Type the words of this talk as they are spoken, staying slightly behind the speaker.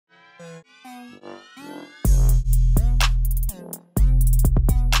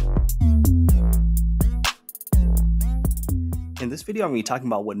this video, I'm going to be talking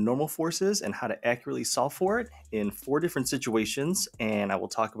about what normal force is and how to accurately solve for it in 4 different situations, and I will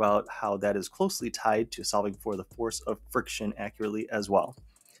talk about how that is closely tied to solving for the force of friction accurately as well.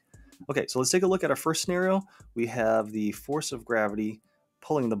 Okay, so let's take a look at our first scenario. We have the force of gravity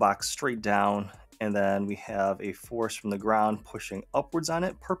pulling the box straight down, and then we have a force from the ground pushing upwards on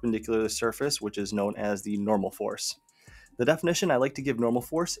it, perpendicular to the surface, which is known as the normal force. The definition I like to give normal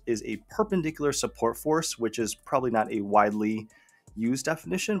force is a perpendicular support force, which is probably not a widely used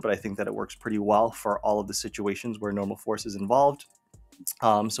definition, but I think that it works pretty well for all of the situations where normal force is involved.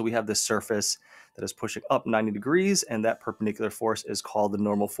 So we have this surface that is pushing up 90 degrees, and that perpendicular force is called the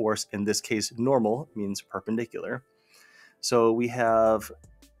normal force. In this case, normal means perpendicular. So we have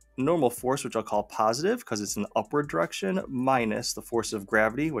normal force, which I'll call positive because it's in the upward direction, minus the force of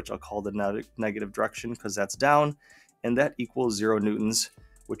gravity, which I'll call the negative direction because that's down, and that equals 0 newtons,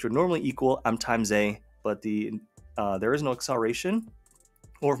 which would normally equal m times a, but there is no acceleration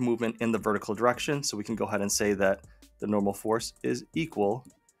or movement in the vertical direction, so we can go ahead and say that the normal force is equal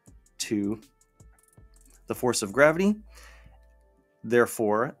to the force of gravity.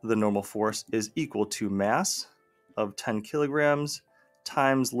 Therefore, the normal force is equal to mass of 10 kilograms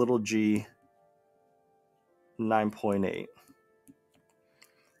times little g 9.8.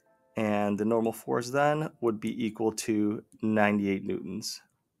 And the normal force then would be equal to 98 newtons.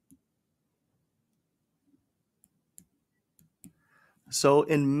 So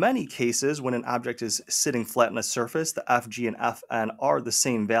in many cases, when an object is sitting flat on a surface, the Fg and Fn are the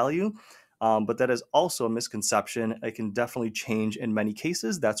same value, but that is also a misconception. It can definitely change in many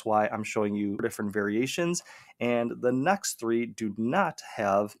cases. That's why I'm showing you different variations, and the next 3 do not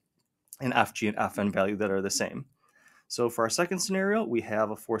have an Fg and Fn value that are the same. So for our second scenario, we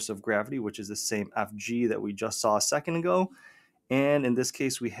have a force of gravity, which is the same Fg that we just saw a second ago. And in this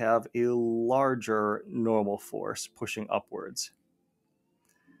case, we have a larger normal force pushing upwards.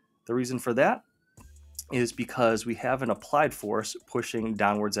 The reason for that is because we have an applied force pushing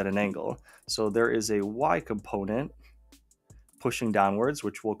downwards at an angle. So there is a y component pushing downwards,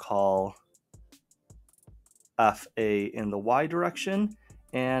 which we'll call Fa in the y direction.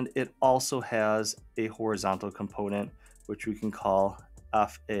 And it also has a horizontal component, which we can call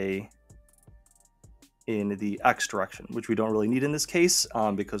Fa in the x direction, which we don't really need in this case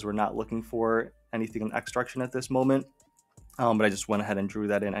because we're not looking for anything in x direction at this moment, but I just went ahead and drew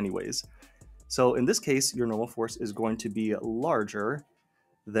that in anyways. So in this case, your normal force is going to be larger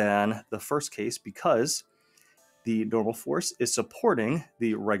than the first case because the normal force is supporting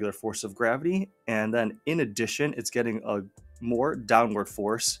the regular force of gravity, and then in addition, it's getting a more downward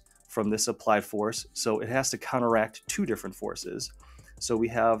force from this applied force, so it has to counteract 2 different forces. So we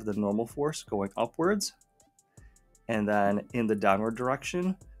have the normal force going upwards, and then in the downward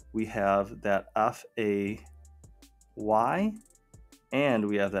direction, we have that Fay, and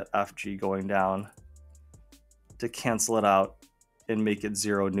we have that Fg going down to cancel it out and make it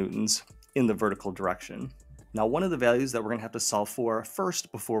 0 newtons in the vertical direction. Now, one of the values that we're going to have to solve for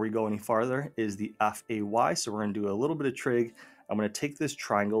first before we go any farther is the Fay. So we're going to do a little bit of trig. I'm going to take this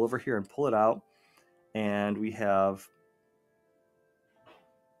triangle over here and pull it out, and we have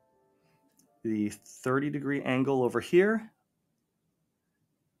the 30-degree angle over here.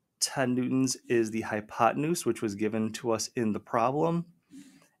 10 newtons is the hypotenuse, which was given to us in the problem.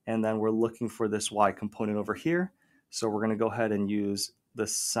 And then we're looking for this y component over here. So we're going to go ahead and use the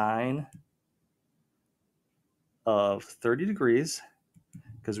sine of 30 degrees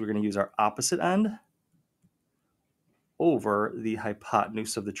because we're going to use our opposite end over the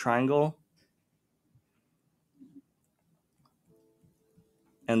hypotenuse of the triangle,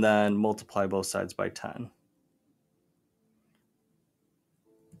 and then multiply both sides by 10.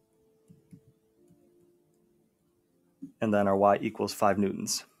 And then our y equals 5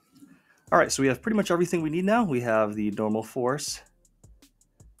 newtons. All right, so we have pretty much everything we need now. We have the normal force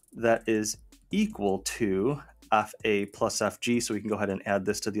that is equal to Fa plus Fg, so we can go ahead and add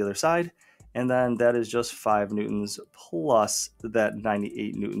this to the other side. And then that is just 5 newtons plus that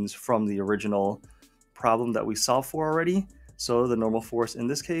 98 newtons from the original problem that we solved for already. So the normal force in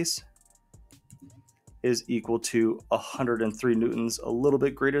this case is equal to 103 newtons, a little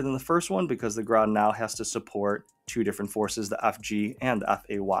bit greater than the first one because the ground now has to support 2 different forces, the Fg and the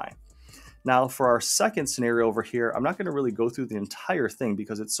Fay. Now for our second scenario over here, I'm not going to really go through the entire thing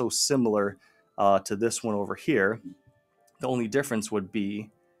because it's so similar to this one over here. The only difference would be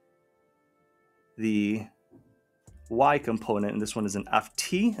the y component, and this one is an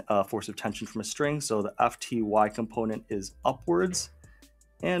Ft, force of tension from a string, so the Fty component is upwards,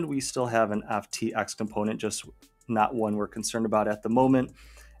 and we still have an Ftx component, just not one we're concerned about at the moment.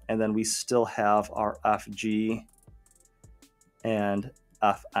 And then we still have our Fg and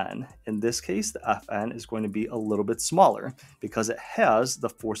Fn. In this case, the Fn is going to be a little bit smaller because it has the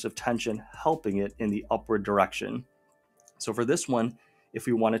force of tension helping it in the upward direction. So for this one, if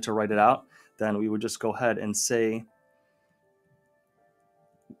we wanted to write it out, then we would just go ahead and say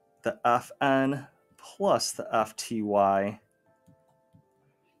the Fn plus the Fty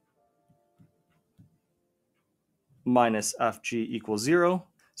minus Fg equals 0.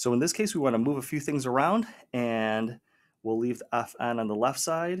 So in this case, we want to move a few things around, and we'll leave the Fn on the left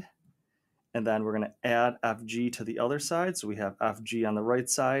side, and then we're going to add Fg to the other side. So we have Fg on the right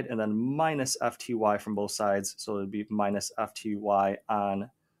side, and then minus Fty from both sides. So it would be minus Fty on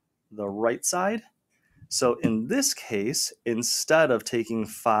the right side. So in this case, instead of taking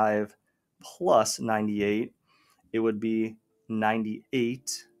 5 plus 98, it would be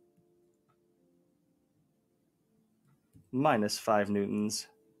 98 minus 5 newtons,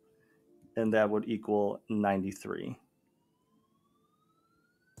 and that would equal 93.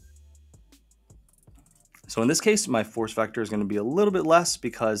 So in this case, my force vector is going to be a little bit less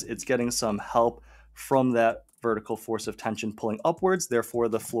because it's getting some help from that vertical force of tension pulling upwards. Therefore,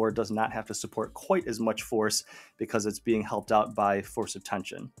 the floor does not have to support quite as much force because it's being helped out by force of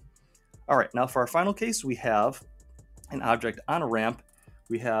tension. All right, now for our final case, we have an object on a ramp.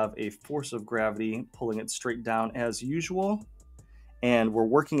 We have a force of gravity pulling it straight down as usual, and we're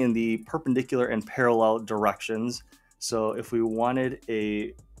working in the perpendicular and parallel directions. So if we wanted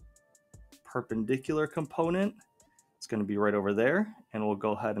a perpendicular component, it's going to be right over there, and we'll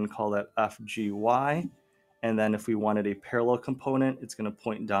go ahead and call that FGY. And then if we wanted a parallel component, it's going to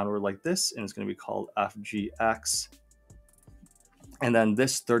point downward like this, and it's going to be called FGX. And then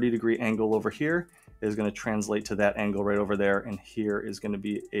this 30-degree angle over here is going to translate to that angle right over there, and here is going to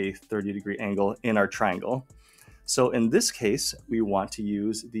be a 30-degree angle in our triangle. So in this case, we want to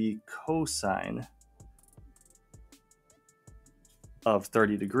use the cosine of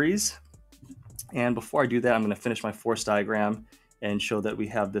 30 degrees. And before I do that, I'm going to finish my force diagram and show that we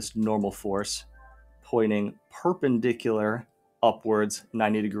have this normal force pointing perpendicular upwards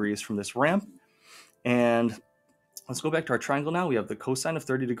 90 degrees from this ramp. And let's go back to our triangle now. We have the cosine of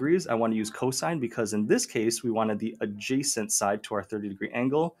 30 degrees. I want to use cosine because in this case, we wanted the adjacent side to our 30-degree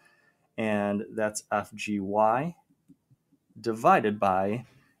angle, and that's FGY divided by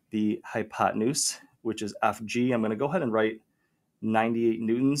the hypotenuse, which is FG. I'm going to go ahead and write 98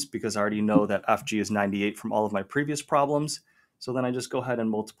 newtons because I already know that Fg is 98 from all of my previous problems. So then I just go ahead and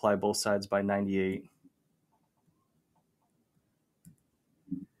multiply both sides by 98.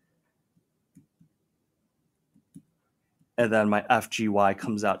 And then my FGY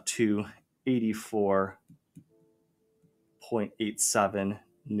comes out to 84.87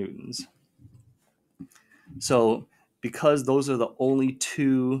 newtons. So because those are the only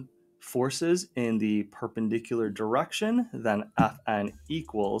two forces in the perpendicular direction, then Fn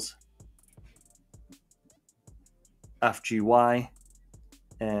equals FGY,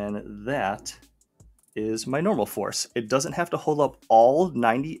 and that is my normal force. It doesn't have to hold up all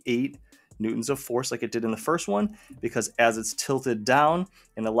 98 newtons of force like it did in the first one, because as it's tilted down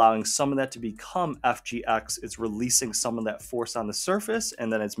and allowing some of that to become FGX, it's releasing some of that force on the surface,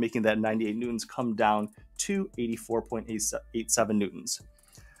 and then it's making that 98 newtons come down to 84.87 newtons.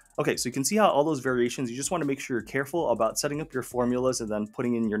 Okay, so you can see how all those variations, you just want to make sure you're careful about setting up your formulas and then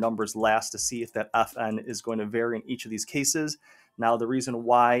putting in your numbers last to see if that Fn is going to vary in each of these cases. Now, the reason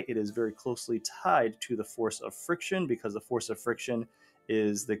why it is very closely tied to the force of friction, because the force of friction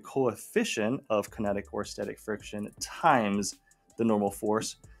is the coefficient of kinetic or static friction times the normal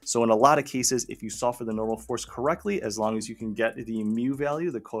force. So in a lot of cases, if you solve for the normal force correctly, as long as you can get the mu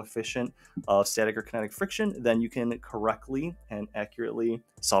value, the coefficient of static or kinetic friction, then you can correctly and accurately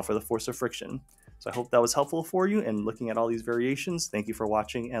solve for the force of friction. So I hope that was helpful for you in looking at all these variations. Thank you for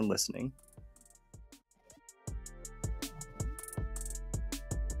watching and listening.